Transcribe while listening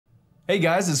Hey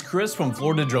guys, it's Chris from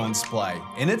Florida Drone Supply,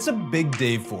 and it's a big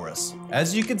day for us.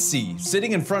 As you can see,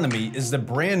 sitting in front of me is the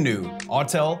brand new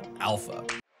Autel Alpha.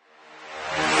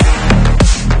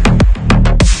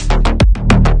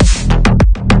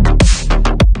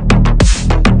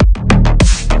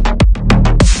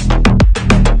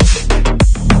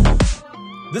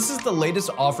 This is the latest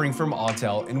offering from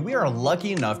Autel, and we are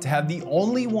lucky enough to have the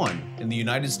only one in the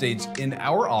United States in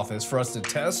our office for us to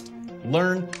test,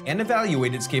 learn, and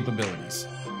evaluate its capabilities.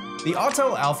 The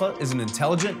Autel Alpha is an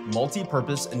intelligent,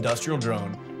 multi-purpose industrial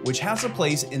drone which has a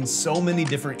place in so many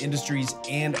different industries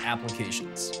and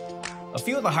applications. A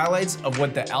few of the highlights of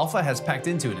what the Alpha has packed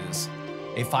into it is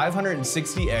a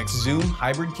 560x zoom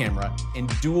hybrid camera and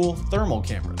dual thermal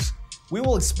cameras. We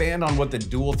will expand on what the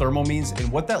dual thermal means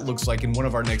and what that looks like in one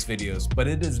of our next videos, but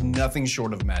it is nothing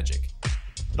short of magic.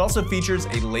 It also features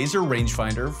a laser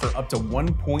rangefinder for up to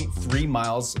 1.3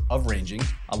 miles of ranging,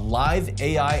 a live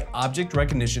AI object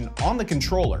recognition on the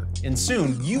controller, and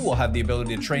soon you will have the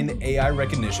ability to train the AI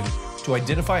recognition to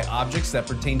identify objects that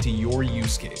pertain to your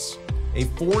use case. A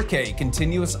 4K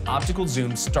continuous optical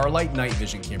zoom starlight night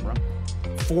vision camera,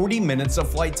 40 minutes of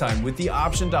flight time with the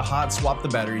option to hot swap the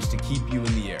batteries to keep you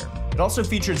in the air. It also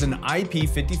features an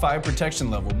IP55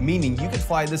 protection level, meaning you can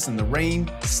fly this in the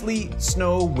rain, sleet,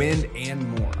 snow, wind, and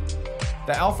more.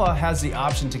 The Alpha has the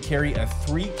option to carry a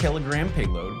 3-kilogram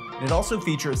payload, and it also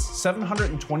features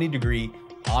 720-degree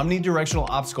omnidirectional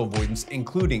obstacle avoidance,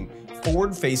 including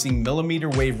forward-facing millimeter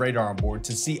wave radar on board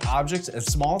to see objects as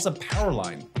small as a power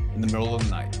line in the middle of the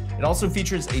night. It also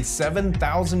features a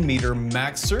 7,000-meter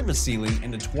max service ceiling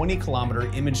and a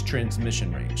 20-kilometer image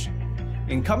transmission range.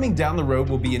 And coming down the road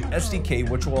will be an SDK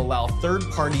which will allow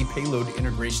third-party payload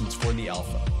integrations for the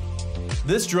Alpha.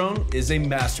 This drone is a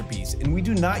masterpiece, and we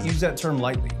do not use that term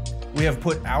lightly. We have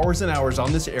put hours and hours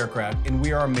on this aircraft, and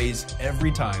we are amazed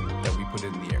every time that we put it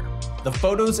in the air. The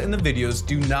photos and the videos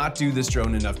do not do this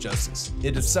drone enough justice.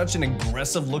 It is such an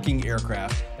aggressive-looking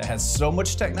aircraft that has so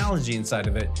much technology inside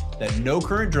of it that no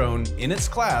current drone in its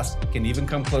class can even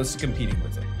come close to competing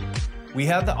with it. We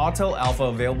have the Autel Alpha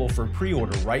available for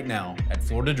pre-order right now at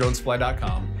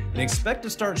floridadronesupply.com and expect to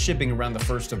start shipping around the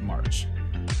 1st of March.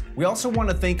 We also want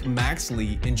to thank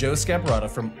Lee and Joe Scapperrotta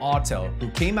from Autel, who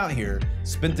came out here,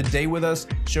 spent the day with us,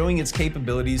 showing its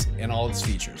capabilities and all its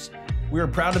features. We are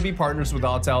proud to be partners with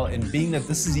Autel, and being that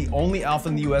this is the only Alpha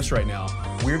in the US right now,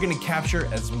 we're going to capture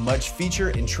as much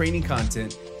feature and training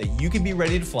content that you can be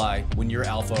ready to fly when your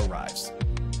Alpha arrives.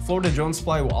 Florida Drone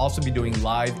Supply will also be doing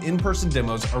live in-person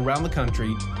demos around the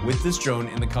country with this drone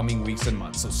in the coming weeks and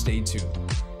months, so stay tuned.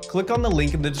 Click on the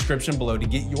link in the description below to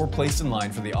get your place in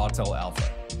line for the Autel Alpha.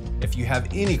 If you have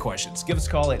any questions, give us a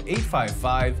call at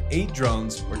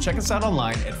 855-8-DRONES or check us out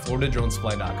online at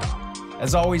floridadronesupply.com.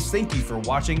 As always, thank you for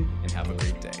watching and have a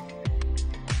great day.